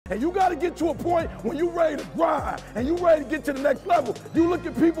And you gotta get to a point when you ready to grind and you ready to get to the next level. You look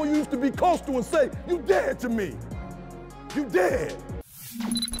at people you used to be close to and say, you dead to me. You dead.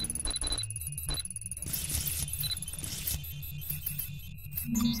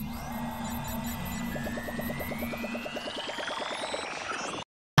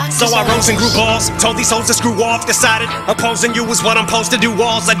 So I rose and grew balls, told these hoes to screw off, decided opposing you was what I'm supposed to do.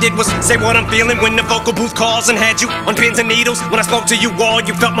 All I did was say what I'm feeling when the vocal booth calls, and had you on pins and needles. When I spoke to you all,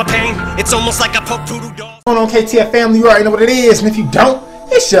 you felt my pain. It's almost like I poked voodoo dolls. Going on, KTF family, you already know what it is, and if you don't,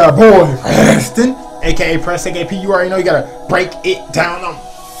 it's your boy Preston, aka Press, aka P. You already know you gotta break it down. I'm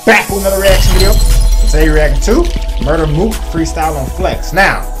back with another reaction video. Today we're reacting to Murda Mook Freestyle on Flex.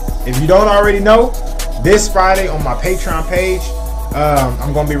 Now, if you don't already know, this Friday on my Patreon page,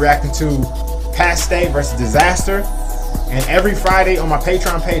 I'm going to be reacting to Past State versus Disaster, and every Friday on my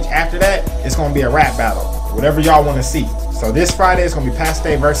Patreon page after that, it's going to be a rap battle, whatever y'all want to see. So this Friday it's going to be Past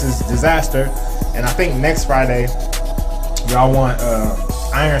State versus Disaster, and I think next Friday y'all want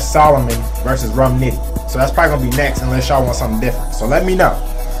Iron Solomon versus Rum Nitty. So that's probably going to be next unless y'all want something different. So let me know.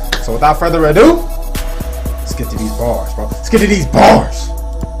 So without further ado, let's get to these bars, bro. Let's get to these bars.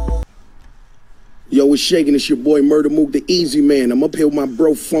 Yo, what's shaking? It's your boy Murda Mook, the easy man. I'm up here with my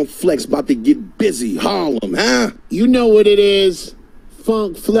bro Funk Flex, about to get busy. Harlem, huh? You know what it is.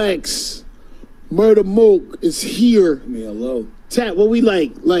 Funk Flex. Murda Mook is here. I mean, hello. Tat, what we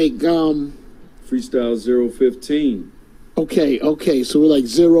like? Freestyle 015. Okay, so we're like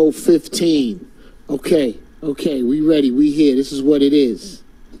 015. Okay, we ready, we here. This is what it is.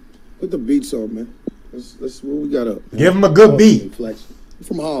 Put the beats on, man. Let's what we got up. Give him a good beat. Flex. I'm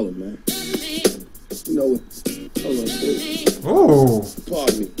from Harlem, man. You know what? Hold on, ooh.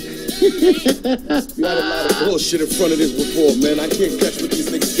 Pardon me. You had a lot of bullshit in front of this before, man. I can't catch what these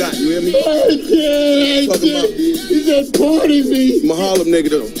niggas got. You hear me? I can't. He said, pardon me. I'm a Harlem nigga,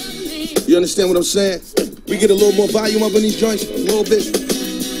 though. You understand what I'm saying? We get a little more volume up in these joints, a little bit.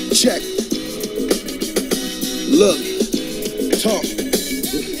 Check. Look. Talk.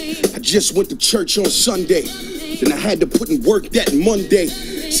 I just went to church on Sunday. Then I had to put in work that Monday.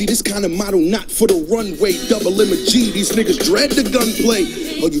 See, this kind of model not for the runway. Double M&G, these niggas dread the gunplay.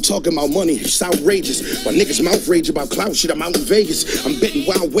 Oh, you talking about money? It's outrageous. My niggas mouth rage about clout shit. I'm out in Vegas. I'm betting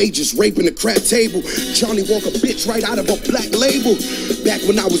wild wages, raping the crap table. Johnny Walker bitch right out of a black label. Back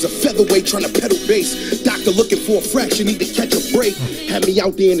when I was a featherweight trying to pedal bass. Doctor looking for a fraction, need to catch a break. Had me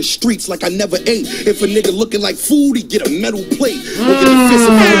out there in the streets like I never ate. If a nigga looking like food, he get a metal plate. Look at the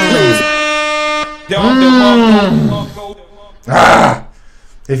fist of my place.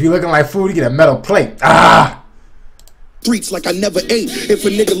 If you looking like food, you get a metal plate. Streets like I never ate. If a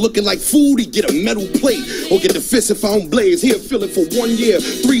nigga looking like food, he get a metal plate. Or get the fist if I don't blaze. He'll feel it for 1 year,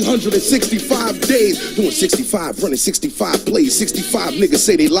 365 days. Doing 65, running 65 plays. 65 niggas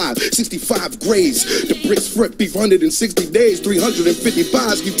say they live. 65 grades. The bricks flip 360 days. 350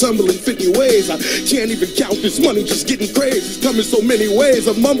 bars keep tumbling 50 ways. I can't even count this money, just getting crazy. It's coming so many ways.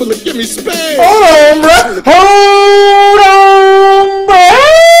 I'm mumbling, give me space. Hold on, bro. Hold on, bro.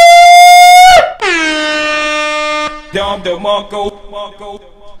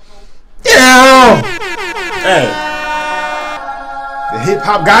 Yeah. Hey. The hip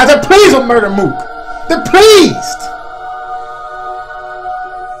hop guys are pleased with Murda Mook. They're pleased.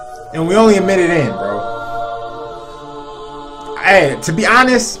 And we only admitted in, bro. Hey, to be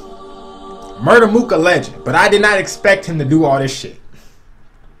honest, Murda Mook a legend, but I did not expect him to do all this shit.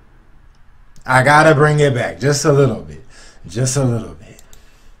 I gotta bring it back just a little bit. Just a little bit.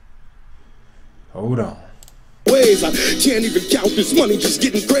 Hold on. Ways. I can't even count this money, just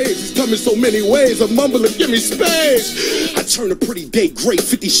getting crazy. It's coming so many ways. I'm mumbling, give me space. I turn a pretty day gray,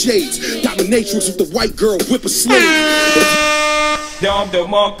 50 shades. Dominatrix with the white girl, whip a slave.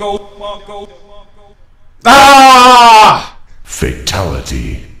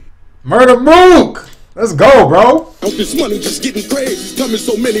 Fatality. Murda Mook. Let's go, bro. Out this money just getting crazy. It's coming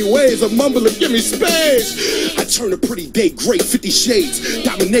so many ways. I'm mumbling, give me space. I turn a pretty day gray, 50 shades.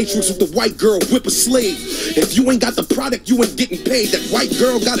 Dominatrix with the white girl, whip a slave. If you ain't got the product, you ain't getting paid. That white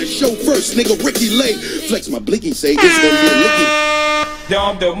girl gotta show first, nigga. Ricky Lay. Flex my blicky, say this gonna be a licky.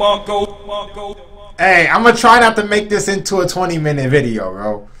 Hey, I'm gonna try not to make this into a 20-minute video,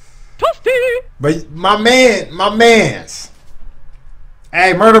 bro. But my man's.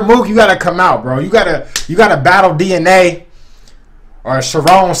 Hey, Murda Mook, you gotta come out, bro. You gotta battle DNA or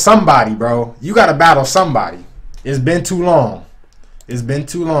Sharon somebody, bro. You gotta battle somebody. It's been too long. It's been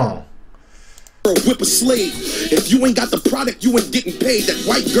too long. or whip a slave. If you ain't got the product, you ain't getting paid. That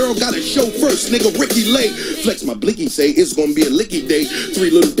white girl gotta show first, nigga. Ricky Lay. Flex my blicky, say it's gonna be a licky day. 3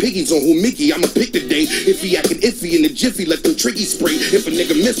 little piggies on who Mickey, I'ma pick today. If he acting iffy in the jiffy, let them tricky spray. If a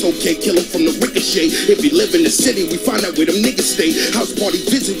nigga miss, okay, kill him from the ricochet. If he live in the city, we find out where them niggas stay. House party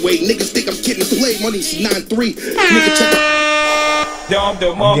visit way, niggas think I'm kidding play. Money's 9-3, nigga check I'm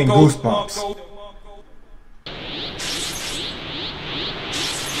getting goosebumps.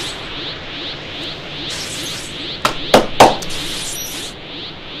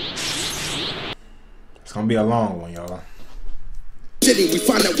 It's gonna be a long one, y'all. We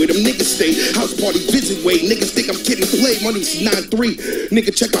find out where them niggas stay. House party visit way. Niggas think I'm kidding play. Money's 9-3.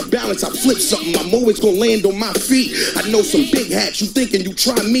 Nigga check my balance. I flip something. I'm always gonna land on my feet. I know some big hats. You thinking you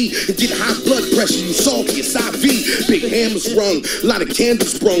try me and get high blood pressure. You salty. It's IV. Big hammers rung. A lot of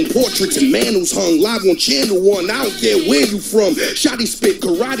candles sprung. Portraits and manuals hung. Live on channel 1. I don't care where you from. Shotty spit.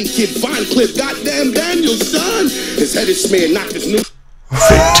 Karate Kid. Vine clip. Goddamn Daniel, son. His head is smeared. Knocked his new.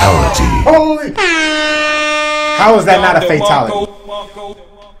 Fatality. Holy. How is that not a fatality?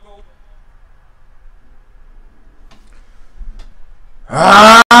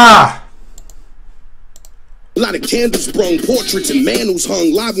 Ah! A lot of candles sprung, portraits and manuals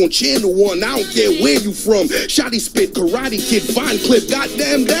hung. Live on channel 1, I don't care where you from. Shotty spit, Karate Kid, Vine clip.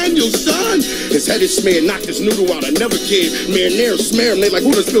 Goddamn Daniel, son. His head is smeared, knocked his noodle out. I never cared. Marinara smear him. They like,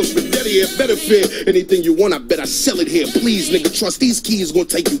 who done spill spaghetti here? Better fare. Anything you want, I bet I sell it here. Please, nigga, trust these keys gonna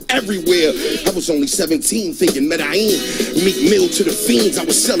take you everywhere. I was only 17 thinking Medellin. Meek Mill to the fiends. I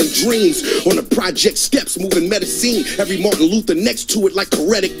was selling dreams on the project steps, moving medicine. Every Martin Luther next to it like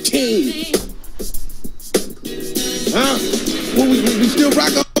Heretic King. Huh? Well, we still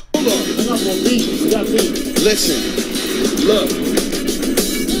rock up. Hold on. I got more beat. We got beat. Listen, look.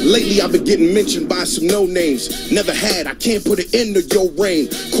 Lately I've been getting mentioned by some no-names. Never had, I can't put it into your reign.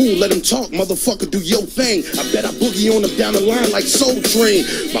 Cool, let him talk, motherfucker, do your thing. I bet I boogie on them down the line like Soul Train.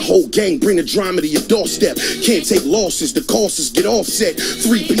 My whole gang bring the drama to your doorstep. Can't take losses, the costs get offset.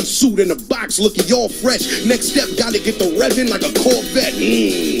 3-piece suit in a box, looking all fresh. Next step, gotta get the revving like a Corvette.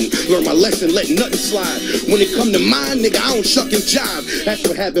 Learn my lesson, let nothing slide. When it come to mine, nigga, I don't shuck and jive. That's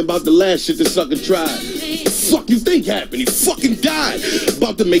what happened about the last shit the sucker tried. Fuck you think happened? He fucking died.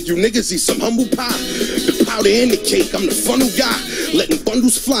 About to make you niggas see some humble pie. The powder and the cake, I'm the funnel guy. Letting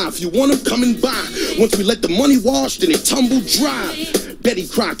bundles fly, if you want them, come and buy. Once we let the money wash, then it tumble dry. Betty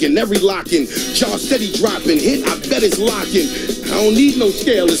crocking, every locking, jaw steady dropping, hit, I bet it's locking. I don't need no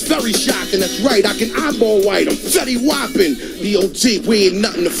scale, it's very shocking. That's right, I can eyeball white, I'm Fetty whopping. DOT, we ain't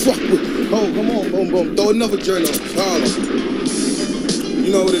nothing to fuck with. Oh, come on, boom, boom, throw another journal. Harlem.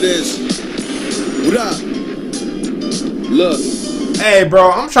 You know what it is. What up? Look. Hey,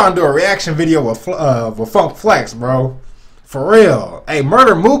 bro, I'm trying to do a reaction video with Funk Flex, bro. For real. Hey,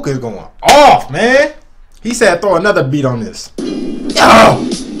 Murda Mook is going off, man. He said throw another beat on this. Oh!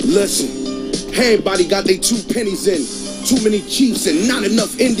 Listen, everybody got they 2 pennies in. Too many chiefs and not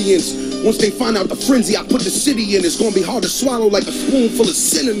enough Indians. Once they find out the frenzy I put the city in, it's gonna be hard to swallow like a spoonful of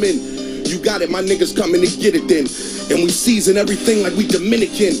cinnamon. You got it, my niggas coming to get it then. And we season everything like we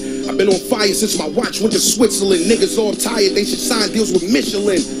Dominican. I've been on fire since my watch went to Switzerland. Niggas all tired, they should sign deals with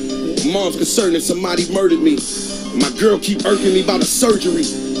Michelin. Mom's concerned that somebody murdered me. My girl keep irking me about a surgery.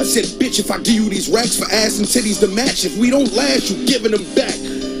 I said, bitch, if I give you these racks for ass and titties to match, if we don't last, you giving them back.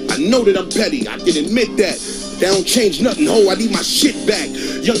 I know that I'm petty, I can admit that. That don't change nothing, ho, I need my shit back.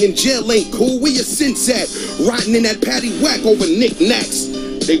 Young in jail ain't cool, where your sense at? Riding in that patty whack over knickknacks.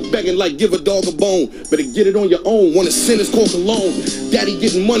 They begging like give a dog a bone. Better get it on your own. Wanna send his call alone. Daddy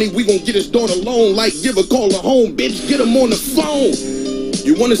getting money, we gon' get his daughter loan. Like give a call her home, bitch, get him on the phone.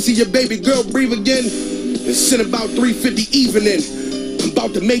 You wanna see your baby girl breathe again? Then send about 350 evening. I'm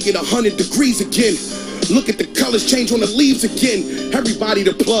about to make it 100 degrees again. Look at the colors change on the leaves again. Everybody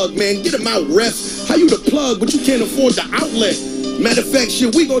the plug, man, get him out, ref. How you the plug, but you can't afford the outlet? Matter of fact,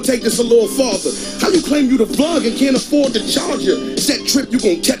 shit, we gon' take this a little farther. How you claim you the vlog and can't afford the charger? Set trip, you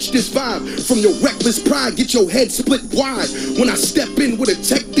gon' catch this vibe. From your reckless pride, get your head split wide. When I step in with a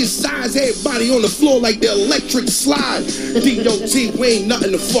tech this size, everybody on the floor like the electric slide. DOT, we ain't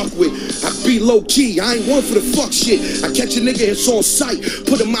nothing to fuck with. I be low key, I ain't one for the fuck shit. I catch a nigga, it's on sight.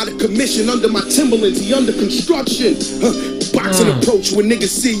 Put him out of commission under my Timberlands, he under construction. Boxing approach when niggas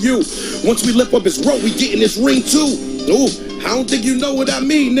see you. Once we lift up his rope, we get in this ring too. Ooh, I don't think you know what I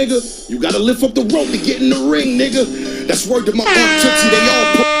mean, nigga. You gotta lift up the rope to get in the ring, nigga. That's word to my Aunt Tootsie,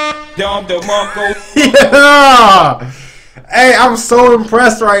 they all yeah! Hey, I'm so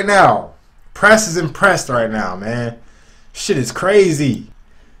impressed right now. Press is impressed right now, man. Shit is crazy.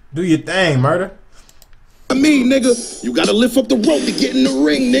 Do your thing, Murda. me, nigga. You gotta lift up the rope to get in the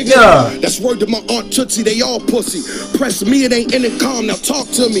ring, nigga. Yeah. That's word to my Aunt Tootsie, they all pussy. Press me, it ain't intercom, now talk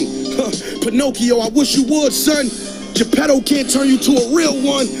to me. Pinocchio, I wish you would, son. Geppetto can't turn you to a real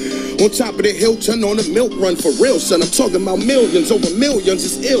one. On top of the hill, turn on the milk run for real, son. I'm talking about millions over millions.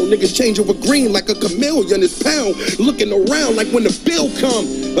 It's ill. Niggas change over green like a chameleon. It's pound. Looking around like when the bill come.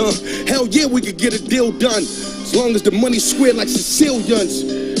 Hell yeah, we could get a deal done. As long as the money's squared like Sicilians.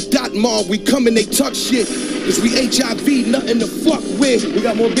 Dot mob, we come and they tuck shit. Cause we HIV, nothing to fuck with. We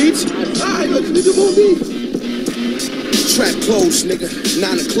got more beats? Alright, let's do more beats. Trap closed, nigga,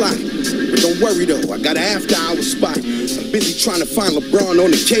 9 o'clock. But don't worry though, I got an after hour spot. I'm busy trying to find LeBron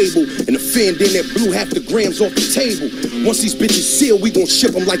on the cable. And the fan in there blew half the grams off the table. Once these bitches seal, we gon'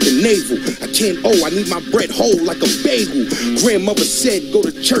 ship them like the naval. I can't I need my bread whole like a bagel. Grandmother said, go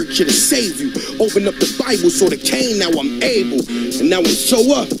to church, it'll save you. Open up the Bible, so the cane, now I'm able. And now I'm so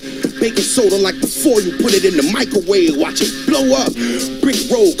up. Baking soda like before you put it in the microwave, watch it blow up. Brick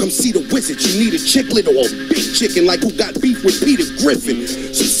roll, come see the wizard. You need a chicklet or a big chicken like who got beef with Peter Griffin.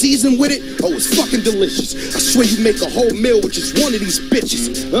 Some season with it, oh it's fucking delicious. I swear you make a whole meal with just one of these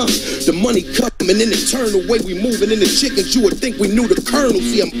bitches. The money coming in and turn the way we moving in the chickens. You would think we knew the colonel.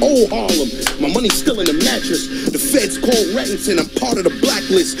 See, I'm old Harlem. My money's still in the mattress. The feds call Rettington. I'm part of the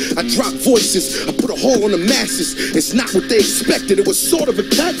blacklist. I drop voices. I put a hole on the masses. It's not what they expected. It was sort of a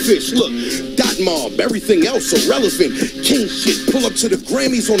catfish. Look, dot mob, everything else irrelevant. King shit, pull up to the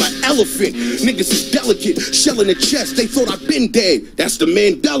Grammys on an elephant. Niggas is delicate, shell in the chest. They thought I'd been dead. That's the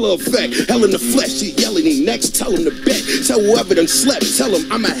Mandela effect. Hell in the flesh, he yelling, he next. Tell him to bet. Tell whoever done slept. Tell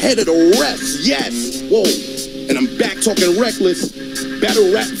him I'm ahead of the rest. Yes, whoa. And I'm back talking reckless.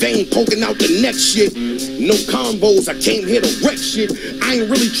 Battle rap vein poking out the next shit. No combos, I came here to wreck shit. I ain't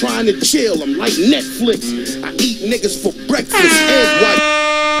really trying to chill, I'm like Netflix. I eat niggas for breakfast, egg white.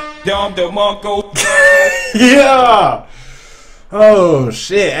 Yeah. Oh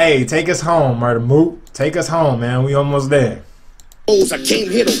shit. Hey, take us home, Murda Mook. Take us home, man. We almost there. I came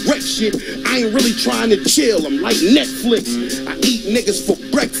here to wreck shit. I ain't really trying to chill. I'm like Netflix. I eat niggas for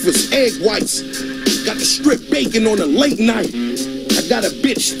breakfast, egg whites. Got the strip bacon on a late night. I got a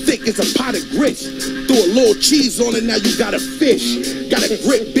bitch thick as a pot of grits. Throw a little cheese on it, now you got a fish. Got a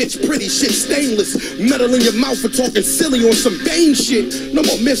grip, bitch, pretty shit, stainless. Metal in your mouth for talking silly on some vain shit. No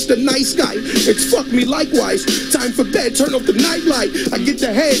more Mr. Nice Guy, it's fuck me likewise. Time for bed, turn off the nightlight. I get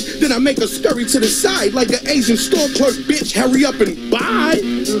the head, then I make a scurry to the side. Like an Asian store clerk, bitch, hurry up and buy.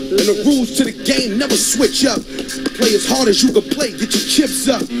 And the rules to the game never switch up. Play as hard as you can play, get your chips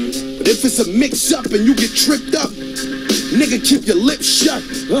up. But if it's a mix-up and you get tripped up, nigga, keep your lips shut.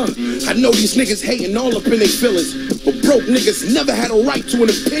 I know these niggas hating all up in their feelings, but broke niggas never had a right to an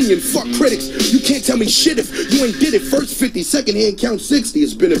opinion. Fuck critics. You can't tell me shit if you ain't did it. First 50, second hand count 60.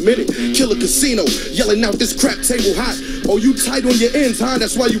 It's been admitted. Killer casino, yelling out this crap table hot. Oh, you tight on your ends, huh?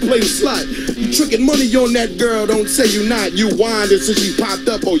 That's why you play the slot. You tricking money on that girl, don't say you not. You whined since she popped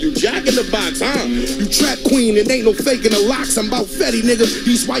up. Oh, you jack in the box, huh? You trap queen and ain't no faking the locks. I'm about Fetty, nigga.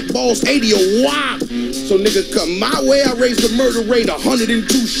 These white balls 80 a wop. So nigga, come my way, I raised the murder rate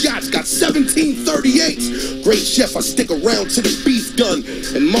 102 shots, got 17 38s. Great chef, I stick around to the beef done.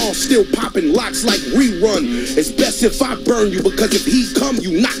 And Maul still popping locks like rerun. It's best if I burn you, because if he come,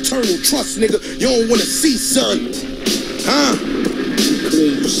 you nocturnal. Trust, nigga, you don't wanna see, son. Huh?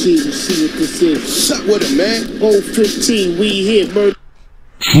 You see what this is. Shut with it, man. 015, we here, Murda.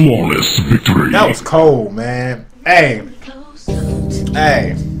 Flawless victory. That was cold, man. Hey.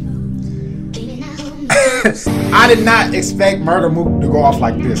 Hey. I did not expect Murda Mook to go off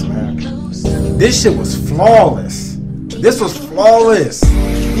like this, man. This shit was flawless. This was flawless.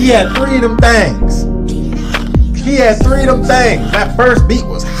 He had 3 of them things. He had 3 of them things. That first beat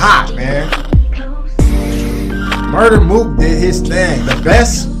was hot, man. Murda Mook did his thing. The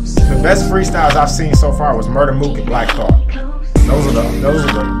best freestyles I've seen so far was Murda Mook and Black Thought. Those are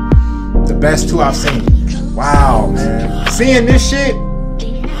the best 2 I've seen. Wow, man. Seeing this shit,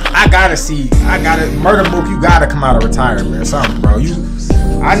 Murda Mook, you gotta come out of retirement or something, bro.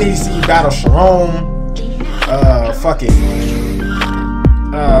 I need to see you battle Sharon,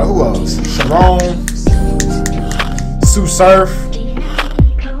 who else? Sharon, Sue Surf,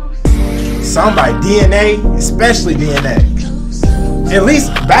 somebody, DNA, especially DNA. At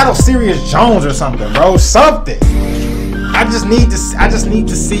least battle Serious Jones or something, bro. Something. I just need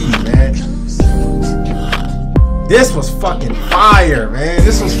to see you, man. This was fucking fire, man.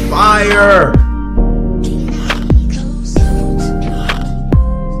 This was fire.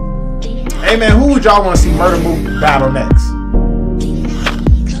 Hey, man, who would y'all want to see Murda Mook battle next?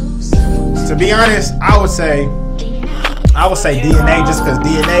 To be honest, I would say DNA, just because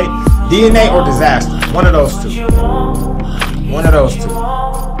DNA or Disaster. One of those two. One of those two.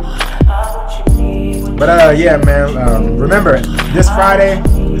 But yeah, man. Remember this Friday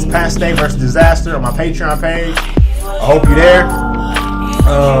is Past State versus Disaster on my Patreon page. I hope you're there.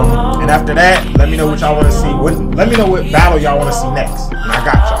 And after that, let me know what y'all want to see. Let me know what battle y'all want to see next. And I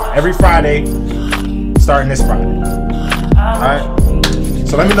got y'all every Friday, starting this Friday. All right.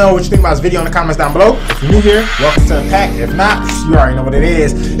 So let me know what you think about this video in the comments down below. If you're new here, welcome to the pack. If not, you already know what it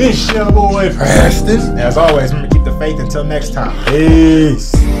is. It's your boy Preston. As always, remember to keep the faith until next time.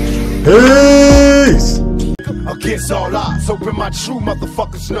 Peace. Peace. Against all odds, hoping my true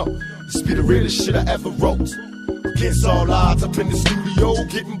motherfuckers know this be the realest shit I ever wrote. Against all odds, up in the studio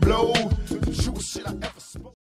getting blowed. The truest shit I ever spoke.